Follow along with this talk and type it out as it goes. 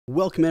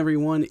Welcome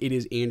everyone, it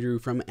is Andrew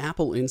from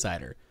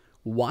AppleInsider.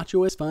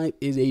 watchOS 5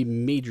 is a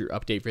major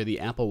update for the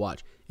Apple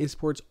Watch. It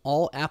supports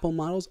all Apple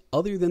models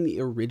other than the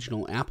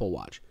original Apple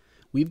Watch.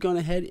 We've gone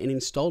ahead and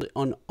installed it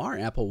on our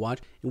Apple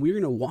Watch, and we're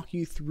going to walk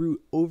you through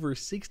over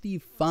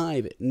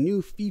 65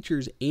 new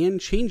features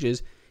and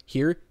changes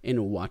here in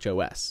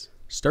watchOS.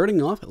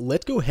 Starting off,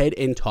 let's go ahead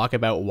and talk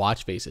about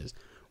watch faces.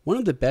 One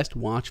of the best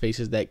watch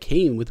faces that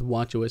came with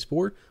watchOS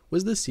 4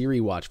 was the Siri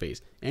watch face,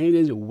 and it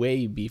is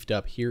way beefed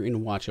up here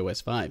in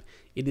watchOS 5.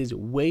 It is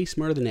way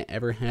smarter than it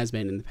ever has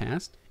been in the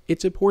past. It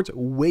supports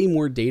way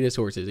more data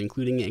sources,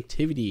 including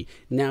activity,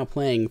 now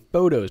playing,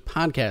 photos,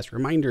 podcasts,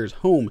 reminders,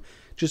 home,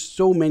 just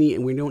so many,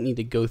 and we don't need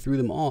to go through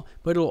them all,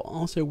 but it'll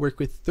also work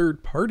with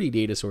third-party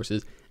data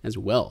sources as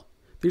well.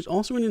 There's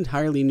also an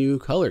entirely new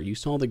color. You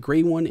saw the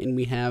gray one, and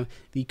we have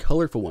the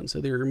colorful one.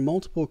 So there are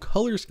multiple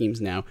color schemes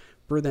now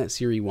for that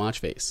Siri watch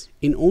face.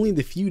 In only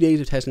the few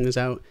days of testing this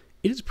out,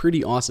 it is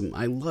pretty awesome.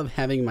 I love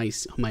having my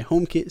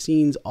HomeKit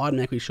scenes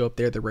automatically show up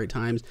there at the right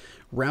times,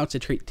 routes to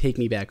take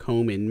me back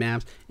home in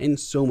maps, and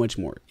so much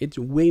more. It's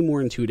way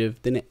more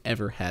intuitive than it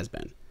ever has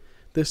been.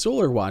 The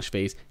solar watch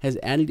face has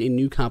added a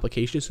new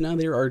complication, so now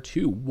there are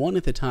two, one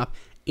at the top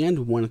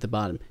and one at the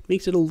bottom.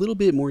 Makes it a little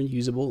bit more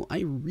usable.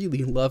 I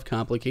really love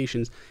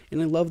complications,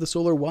 and I love the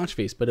solar watch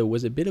face, but it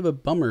was a bit of a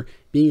bummer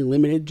being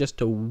limited just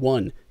to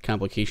one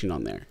complication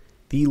on there.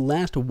 The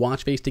last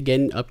watch face to get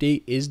an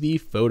update is the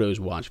Photos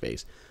watch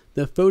face.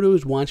 The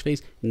Photos watch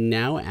face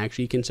now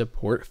actually can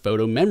support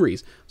photo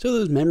memories. So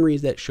those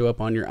memories that show up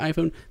on your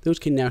iPhone, those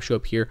can now show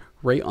up here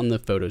right on the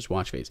Photos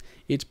watch face.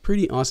 It's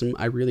pretty awesome.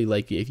 I really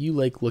like it. If you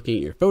like looking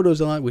at your photos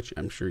a lot, which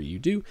I'm sure you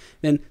do,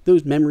 then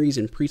those memories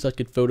and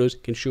pre-selected photos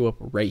can show up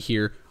right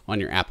here on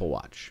your Apple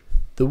Watch.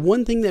 The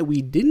one thing that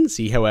we didn't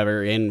see,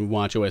 however, in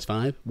watchOS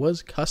 5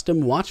 was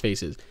custom watch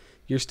faces.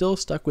 You're still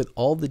stuck with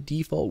all the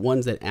default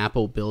ones that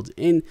Apple builds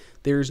in.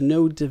 There's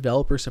no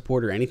developer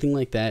support or anything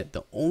like that.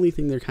 The only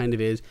thing there kind of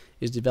is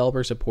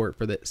developer support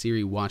for that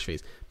Siri watch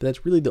face. But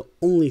that's really the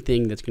only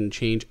thing that's going to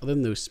change other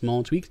than those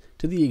small tweaks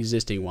to the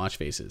existing watch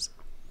faces.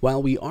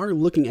 While we are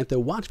looking at the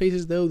watch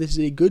faces though, this is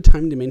a good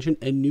time to mention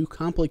a new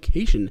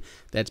complication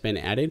that's been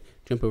added.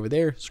 Jump over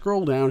there,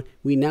 scroll down.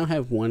 We now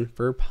have one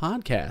for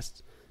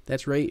podcasts.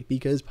 That's right,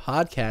 because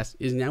Podcast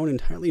is now an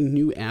entirely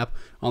new app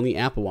on the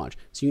Apple Watch.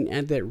 So you can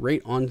add that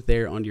right on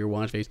there onto your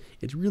watch face.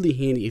 It's really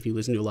handy if you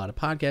listen to a lot of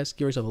podcasts.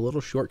 Give yourself a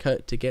little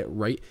shortcut to get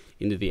right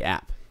into the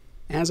app.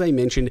 As I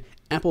mentioned,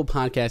 Apple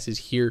Podcasts is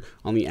here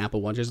on the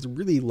Apple Watch. There's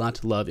really a lot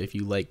to love if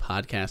you like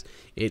podcasts.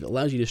 It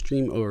allows you to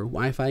stream over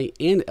Wi-Fi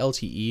and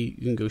LTE.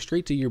 You can go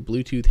straight to your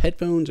Bluetooth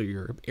headphones or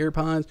your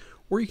AirPods,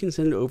 or you can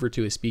send it over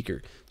to a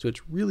speaker. So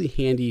it's really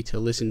handy to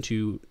listen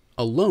to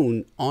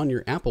alone on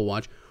your Apple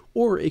Watch,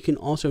 or it can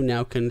also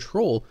now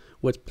control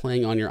what's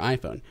playing on your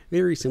iPhone,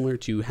 very similar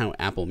to how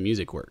Apple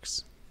Music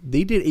works.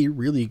 They did a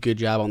really good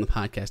job on the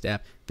podcast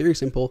app, very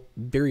simple,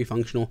 very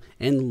functional,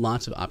 and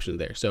lots of options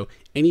there. So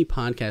any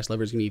podcast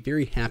lover is going to be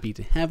very happy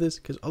to have this,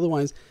 because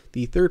otherwise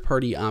the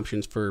third-party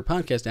options for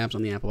podcast apps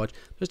on the Apple Watch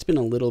just been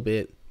a little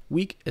bit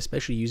weak,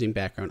 especially using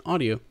background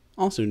audio,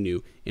 also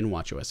new in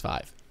watchOS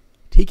 5.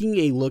 Taking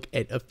a look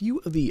at a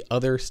few of the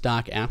other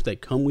stock apps that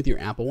come with your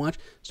Apple Watch,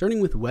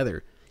 starting with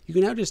weather. You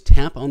can now just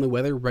tap on the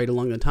weather right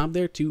along the top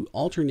there to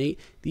alternate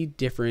the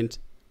different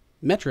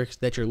metrics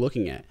that you're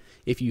looking at.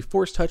 If you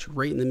force touch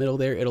right in the middle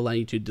there, it'll allow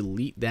you to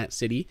delete that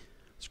city.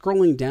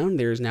 Scrolling down,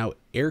 there is now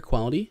air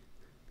quality.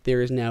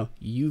 There is now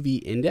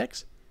UV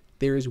index.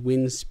 There is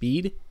wind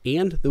speed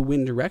and the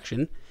wind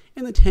direction.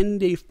 And the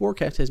 10-day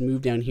forecast has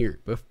moved down here.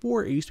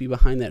 Before, it used to be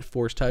behind that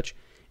force touch.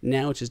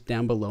 Now it's just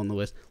down below on the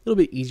list. A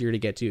little bit easier to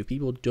get to if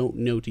people don't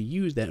know to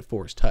use that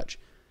force touch.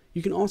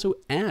 You can also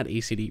add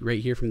a city right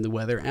here from the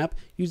weather app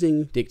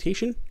using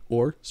dictation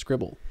or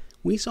scribble.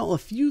 We saw a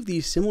few of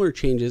these similar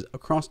changes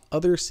across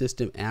other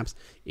system apps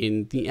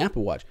in the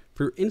Apple Watch.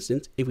 For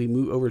instance, if we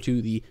move over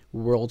to the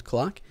world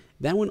clock,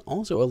 that one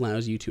also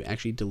allows you to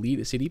actually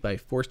delete a city by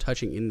force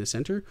touching in the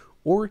center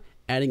or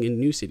adding a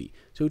new city.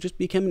 So just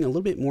becoming a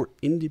little bit more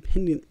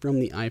independent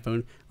from the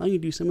iPhone, allowing you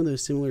to do some of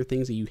those similar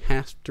things that you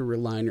have to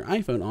rely on your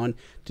iPhone on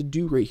to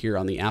do right here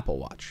on the Apple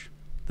Watch.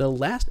 The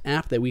last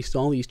app that we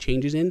saw these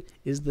changes in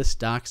is the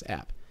Stocks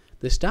app.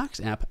 The Stocks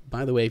app,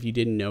 by the way, if you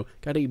didn't know,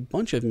 got a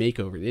bunch of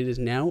makeovers. It is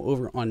now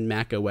over on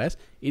macOS.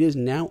 It is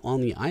now on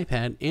the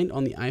iPad and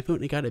on the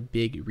iPhone. It got a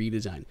big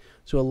redesign.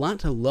 So a lot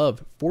to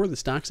love for the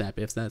Stocks app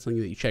if that's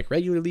something that you check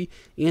regularly.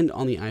 And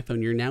on the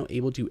iPhone, you're now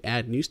able to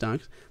add new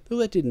stocks. Though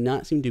that did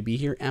not seem to be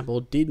here,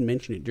 Apple did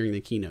mention it during the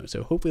keynote.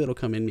 So hopefully that'll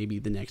come in maybe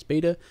the next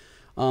beta.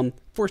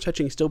 Force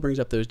touching still brings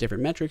up those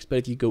different metrics, but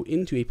if you go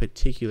into a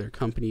particular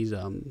company's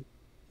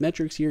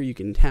metrics here, you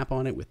can tap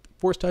on it with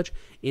force touch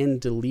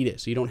and delete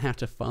it, so you don't have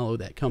to follow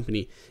that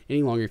company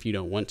any longer if you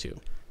don't want to.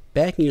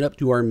 Backing it up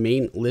to our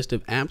main list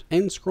of apps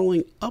and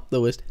scrolling up the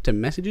list to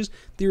messages,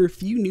 there are a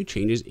few new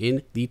changes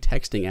in the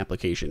texting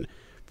application.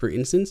 For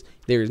instance,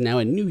 there is now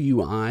a new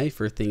UI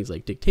for things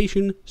like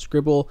dictation,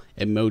 scribble,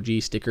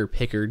 emoji, sticker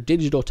picker,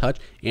 digital touch,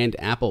 and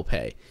Apple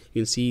Pay.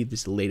 You can see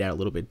this laid out a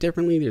little bit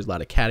differently. There's a lot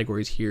of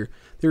categories here.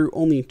 There are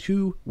only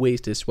 2 ways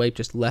to swipe,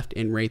 just left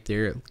and right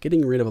there,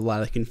 getting rid of a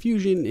lot of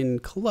confusion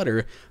and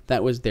clutter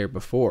that was there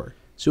before.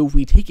 So if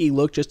we take a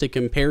look just to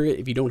compare it,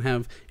 if you don't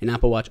have an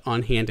Apple Watch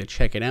on hand to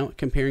check it out,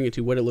 comparing it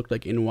to what it looked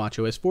like in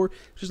watchOS 4,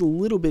 just a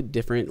little bit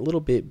different, a little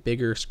bit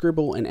bigger.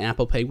 Scribble and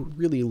Apple Pay were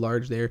really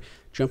large there.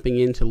 Jumping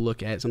in to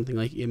look at something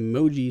like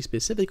emoji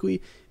specifically,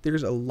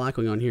 there's a lot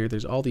going on here.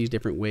 There's all these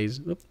different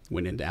ways. Oops,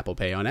 went into Apple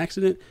Pay on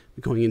accident.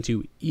 Going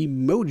into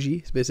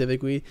emoji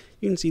specifically,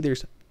 you can see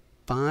there's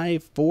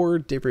 4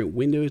 different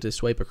windows to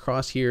swipe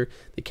across here.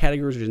 The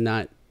categories are just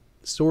not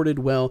sorted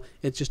well.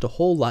 It's just a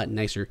whole lot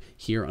nicer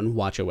here on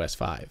watchOS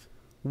 5.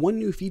 One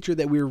new feature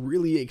that we're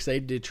really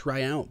excited to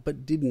try out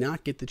but did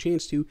not get the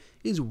chance to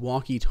is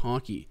Walkie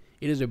Talkie.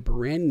 It is a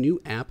brand new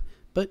app,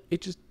 but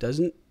it just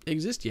doesn't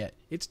exist yet.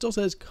 It still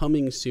says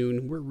coming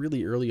soon. We're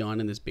really early on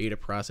in this beta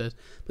process,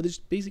 but this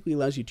basically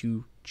allows you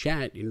to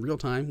chat in real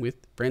time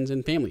with friends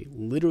and family,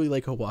 literally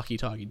like a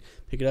walkie-talkie.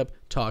 Pick it up,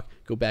 talk,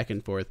 go back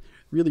and forth.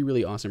 Really,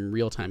 really awesome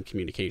real-time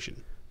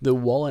communication. The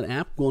Wallet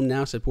app will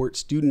now support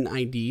student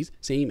IDs,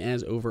 same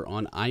as over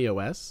on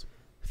iOS.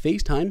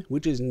 FaceTime,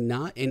 which is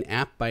not an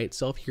app by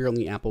itself here on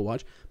the Apple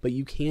Watch, but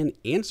you can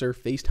answer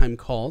FaceTime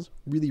calls.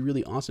 Really,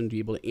 really awesome to be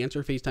able to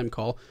answer FaceTime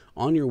call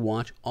on your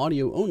watch,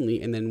 audio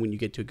only, and then when you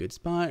get to a good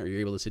spot or you're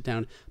able to sit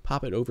down,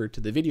 pop it over to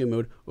the video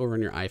mode over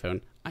on your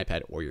iPhone,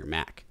 iPad, or your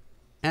Mac.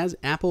 As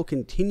Apple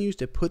continues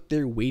to put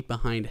their weight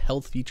behind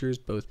health features,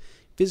 both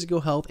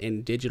physical health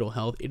and digital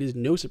health, it is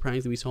no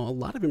surprise that we saw a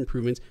lot of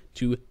improvements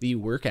to the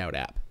Workout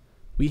app.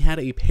 We had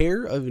a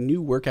pair of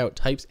new workout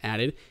types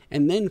added,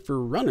 and then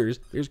for runners,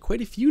 there's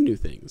quite a few new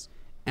things.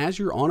 As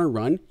you're on a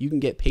run, you can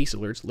get pace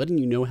alerts letting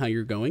you know how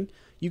you're going.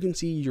 You can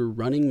see your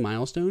running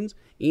milestones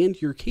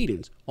and your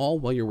cadence, all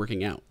while you're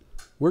working out.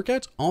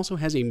 Workouts also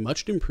has a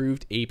much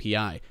improved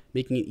API,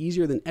 making it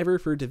easier than ever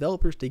for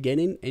developers to get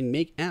in and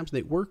make apps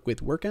that work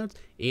with workouts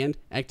and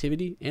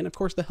activity, and of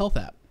course the health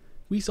app.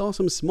 We saw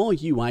some small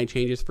UI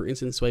changes. For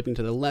instance, swiping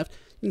to the left,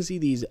 you can see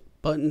these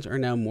buttons are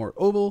now more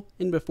oval,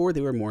 and before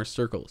they were more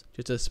circles.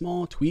 Just a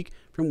small tweak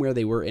from where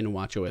they were in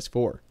watchOS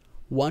 4.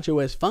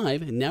 watchOS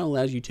 5 now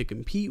allows you to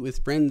compete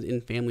with friends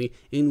and family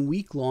in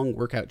week-long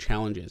workout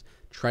challenges.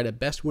 Try to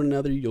best one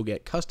another, you'll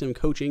get custom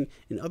coaching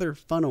and other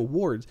fun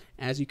awards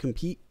as you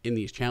compete in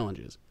these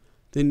challenges.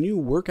 The new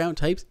workout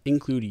types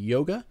include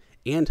yoga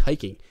and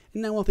hiking.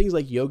 And now while things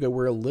like yoga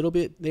were a little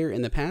bit there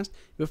in the past,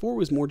 before it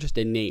was more just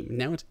a name.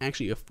 Now it's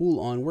actually a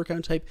full-on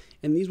workout type,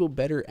 and these will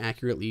better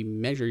accurately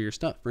measure your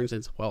stuff. For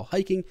instance, while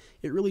hiking,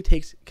 it really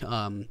takes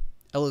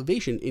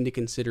elevation into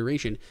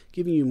consideration,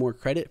 giving you more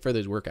credit for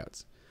those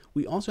workouts.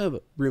 We also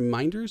have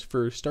reminders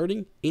for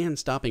starting and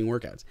stopping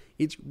workouts.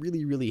 It's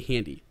really, really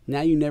handy.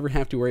 Now you never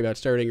have to worry about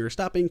starting or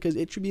stopping because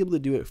it should be able to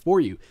do it for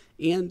you.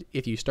 And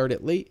if you start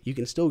it late, you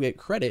can still get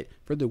credit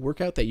for the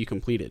workout that you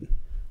completed.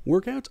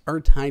 Workouts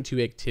are tied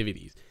to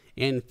activities,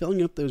 and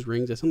filling up those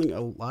rings is something a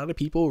lot of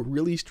people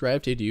really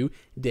strive to do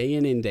day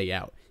in and day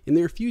out. And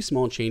there are a few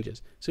small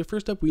changes. So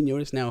first up, we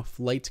notice now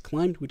flights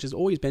climbed, which has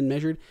always been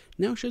measured,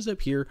 now shows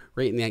up here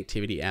right in the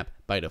activity app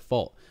by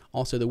default.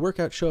 Also, the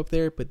workouts show up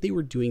there, but they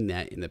were doing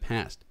that in the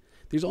past.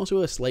 There's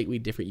also a slightly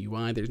different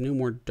UI. There's no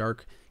more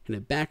dark kind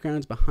of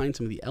backgrounds behind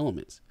some of the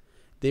elements.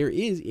 There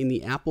is in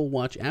the Apple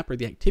Watch app, or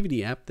the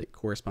activity app that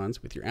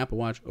corresponds with your Apple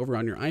Watch over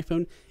on your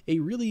iPhone, a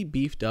really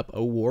beefed up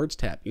awards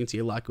tab. You can see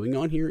a lot going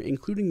on here,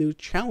 including those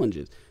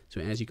challenges. So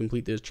as you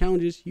complete those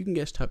challenges, you can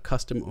get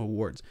custom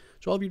awards.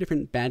 So all of your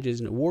different badges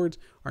and awards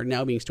are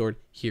now being stored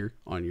here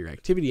on your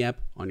activity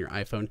app on your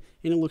iPhone,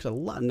 and it looks a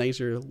lot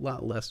nicer, a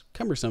lot less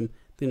cumbersome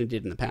than it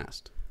did in the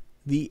past.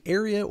 The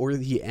area or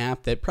the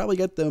app that probably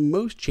got the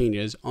most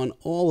changes on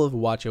all of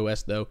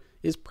watchOS though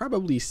is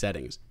probably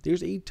settings.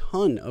 There's a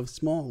ton of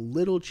small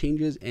little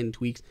changes and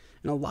tweaks,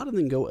 and a lot of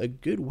them go a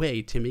good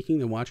way to making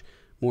the watch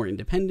more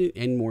independent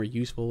and more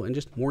useful and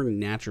just more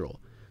natural.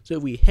 So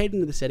if we head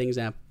into the settings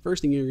app,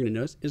 first thing you're going to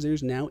notice is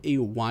there's now a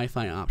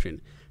Wi-Fi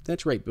option.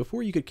 That's right,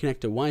 before you could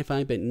connect to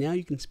Wi-Fi, but now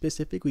you can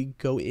specifically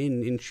go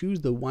in and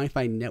choose the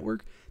Wi-Fi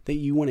network that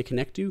you want to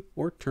connect to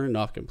or turn it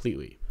off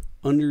completely.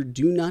 Under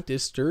Do Not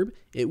Disturb,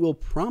 it will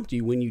prompt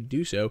you when you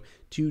do so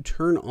to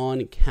turn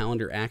on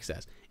calendar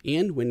access.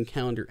 And when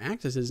calendar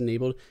access is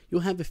enabled,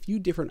 you'll have a few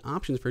different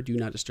options for Do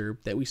Not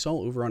Disturb that we saw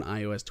over on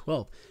iOS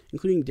 12,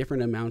 including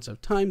different amounts of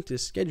time to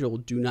schedule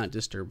Do Not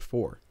Disturb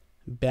for.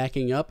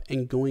 Backing up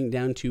and going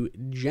down to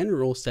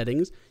General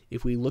Settings,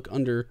 if we look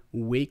under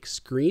Wake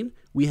Screen,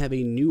 we have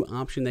a new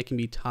option that can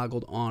be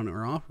toggled on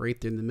or off right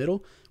there in the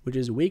middle, which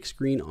is Wake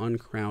Screen on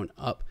Crown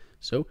Up.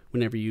 So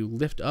whenever you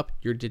lift up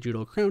your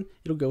digital crown,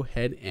 it'll go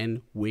ahead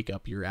and wake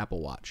up your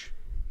Apple Watch.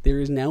 There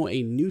is now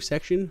a new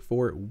section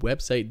for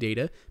website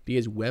data,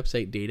 because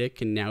website data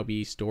can now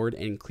be stored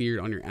and cleared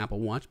on your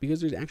Apple Watch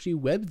because there's actually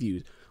web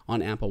views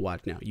on Apple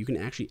Watch now. You can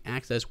actually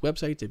access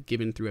websites if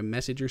given through a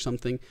message or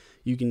something.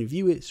 You can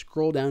view it,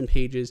 scroll down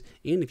pages,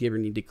 and if you ever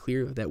need to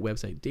clear that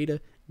website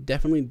data,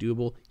 definitely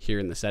doable here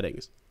in the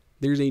settings.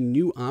 There's a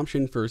new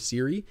option for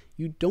Siri.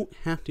 You don't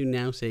have to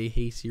now say,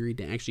 "Hey Siri,"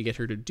 to actually get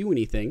her to do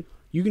anything.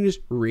 You can just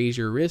raise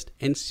your wrist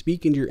and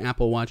speak into your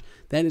Apple Watch.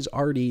 That is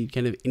already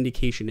kind of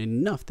indication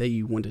enough that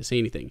you want to say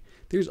anything.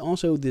 There's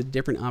also the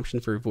different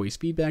option for voice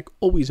feedback,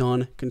 always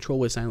on, control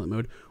with silent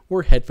mode,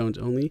 or headphones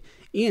only.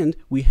 And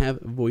we have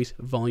voice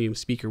volume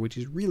speaker, which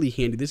is really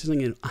handy. This is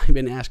something I've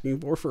been asking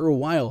for a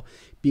while,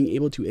 being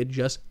able to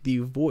adjust the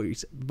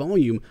voice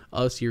volume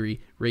of Siri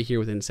right here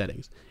within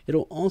settings.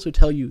 It'll also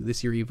tell you the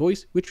Siri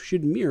voice, which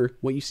should mirror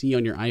what you see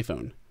on your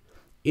iPhone.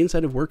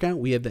 Inside of Workout,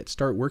 we have that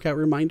start workout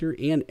reminder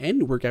and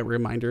end workout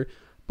reminder.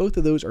 Both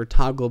of those are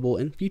toggleable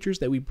and features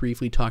that we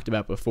briefly talked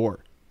about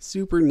before.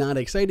 Super not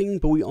exciting,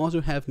 but we also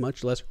have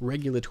much less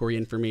regulatory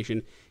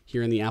information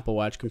here in the Apple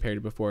Watch compared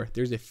to before.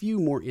 There's a few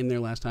more in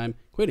there last time,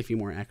 quite a few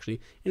more actually,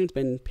 and it's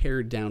been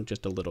pared down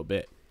just a little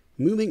bit.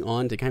 Moving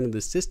on to kind of the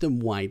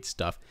system-wide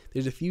stuff,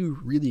 there's a few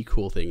really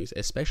cool things,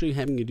 especially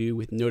having to do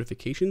with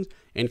notifications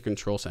and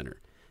Control Center.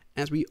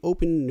 As we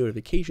open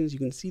notifications, you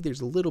can see there's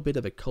a little bit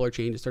of a color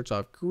change. It starts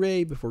off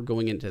gray before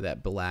going into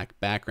that black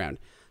background.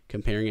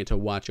 Comparing it to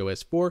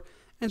watchOS 4,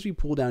 as we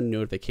pull down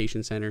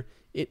Notification Center,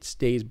 it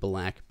stays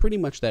black pretty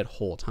much that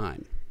whole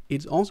time.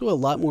 It's also a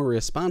lot more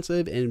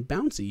responsive and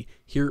bouncy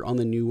here on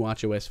the new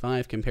watchOS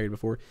 5 compared to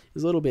before.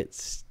 It's a little bit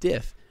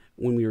stiff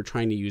when we were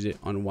trying to use it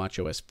on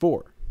watchOS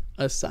 4.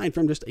 Aside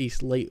from just a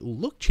slight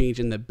look change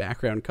in the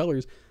background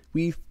colors,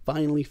 we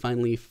finally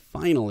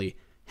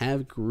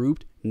have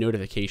grouped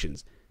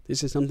notifications.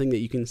 This is something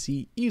that you can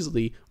see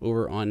easily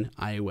over on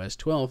iOS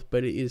 12,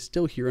 but it is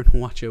still here on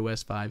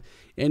watchOS 5,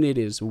 and it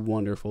is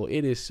wonderful.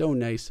 It is so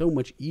nice, so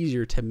much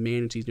easier to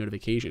manage these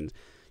notifications.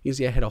 You can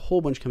see I had a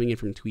whole bunch coming in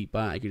from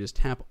TweetBot. I could just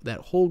tap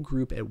that whole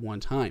group at one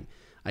time.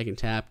 I can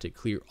tap to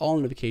clear all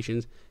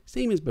notifications,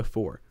 same as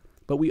before.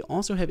 But we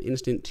also have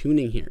instant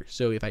tuning here.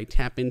 So if I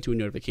tap into a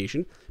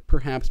notification,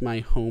 perhaps my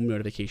home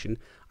notification,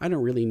 I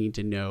don't really need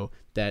to know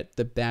that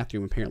the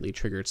bathroom apparently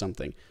triggered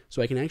something.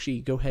 So I can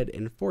actually go ahead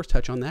and force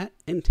touch on that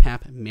and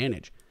tap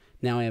manage.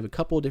 Now I have a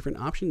couple of different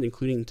options,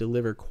 including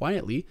deliver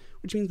quietly,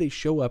 which means they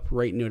show up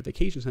right in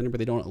Notification Center, but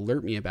they don't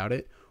alert me about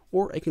it.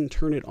 Or I can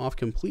turn it off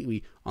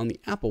completely on the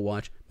Apple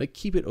Watch, but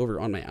keep it over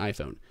on my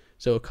iPhone.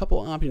 So a couple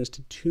options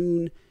to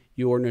tune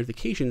your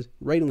notifications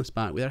right on the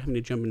spot without having to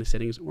jump into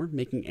settings or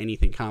making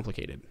anything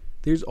complicated.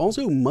 There's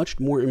also much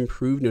more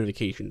improved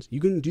notifications.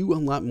 You can do a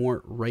lot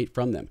more right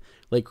from them,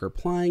 like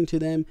replying to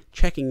them,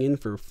 checking in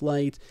for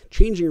flights,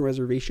 changing a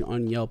reservation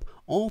on Yelp,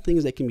 all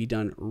things that can be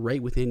done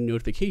right within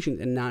notifications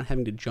and not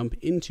having to jump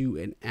into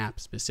an app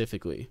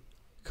specifically.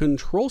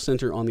 Control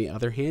Center, on the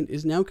other hand,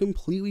 is now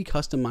completely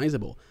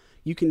customizable.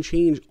 You can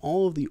change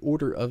all of the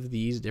order of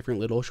these different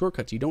little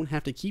shortcuts. You don't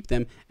have to keep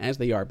them as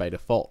they are by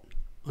default.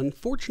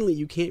 Unfortunately,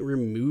 you can't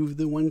remove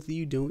the ones that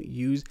you don't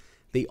use.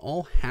 They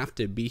all have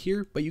to be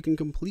here, but you can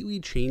completely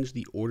change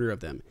the order of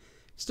them.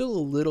 Still a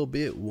little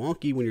bit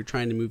wonky when you're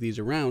trying to move these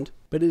around,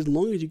 but as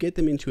long as you get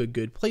them into a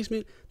good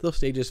placement, they'll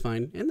stay just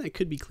fine, and that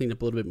could be cleaned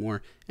up a little bit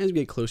more as we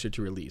get closer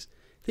to release.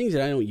 Things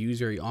that I don't use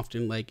very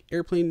often, like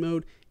airplane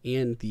mode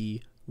and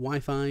the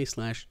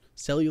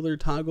Wi-Fi/cellular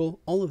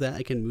toggle, all of that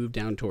I can move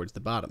down towards the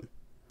bottom.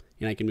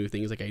 And I can move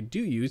things like I do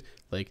use,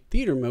 like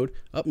theater mode,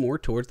 up more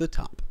towards the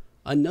top.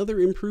 Another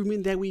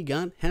improvement that we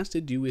got has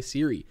to do with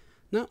Siri.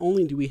 Not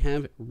only do we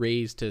have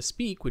raise to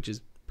speak, which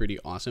is pretty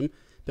awesome,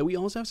 but we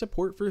also have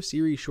support for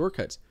Siri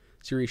shortcuts.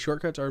 Siri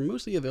shortcuts are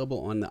mostly available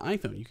on the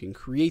iPhone. You can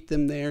create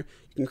them there.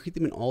 You can create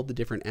them in all the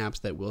different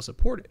apps that will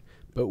support it.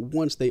 But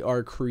once they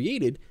are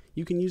created,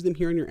 you can use them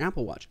here on your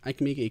Apple Watch. I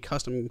can make a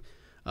custom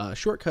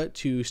shortcut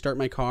to start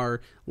my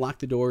car, lock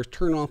the doors,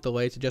 turn off the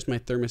lights, adjust my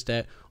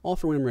thermostat, all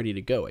for when I'm ready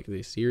to go. I can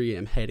say, Siri,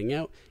 I'm heading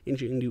out, and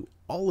you can do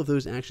all of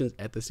those actions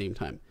at the same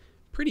time.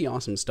 Pretty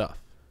awesome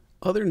stuff.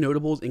 Other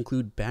notables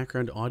include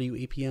background audio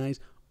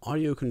APIs,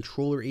 audio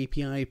controller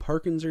API,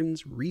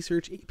 Parkinson's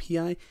research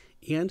API,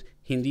 and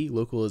Hindi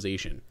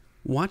localization.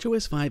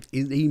 watchOS 5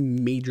 is a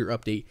major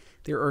update.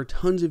 There are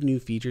tons of new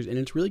features, and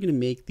it's really going to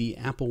make the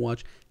Apple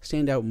Watch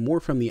stand out more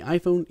from the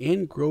iPhone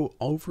and grow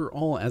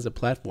overall as a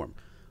platform.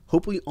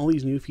 Hopefully all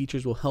these new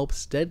features will help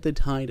steady the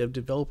tide of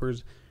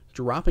developers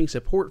dropping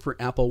support for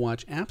Apple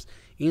Watch apps,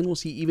 and we'll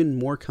see even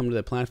more come to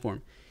the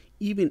platform.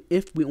 Even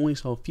if we only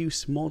saw a few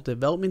small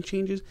development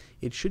changes,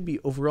 it should be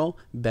overall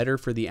better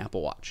for the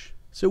Apple Watch.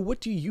 So what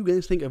do you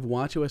guys think of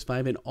watchOS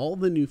 5 and all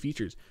the new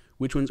features?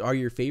 Which ones are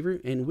your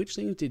favorite, and which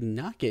things did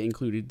not get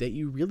included that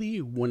you really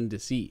wanted to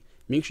see?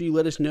 Make sure you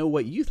let us know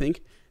what you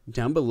think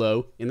down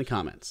below in the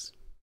comments.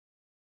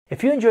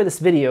 If you enjoyed this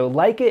video,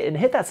 like it and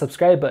hit that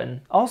subscribe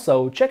button.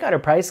 Also, check out our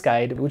price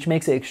guide, which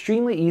makes it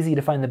extremely easy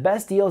to find the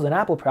best deals on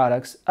Apple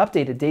products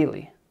updated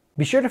daily.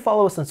 Be sure to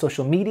follow us on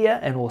social media,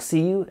 and we'll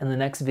see you in the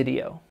next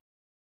video.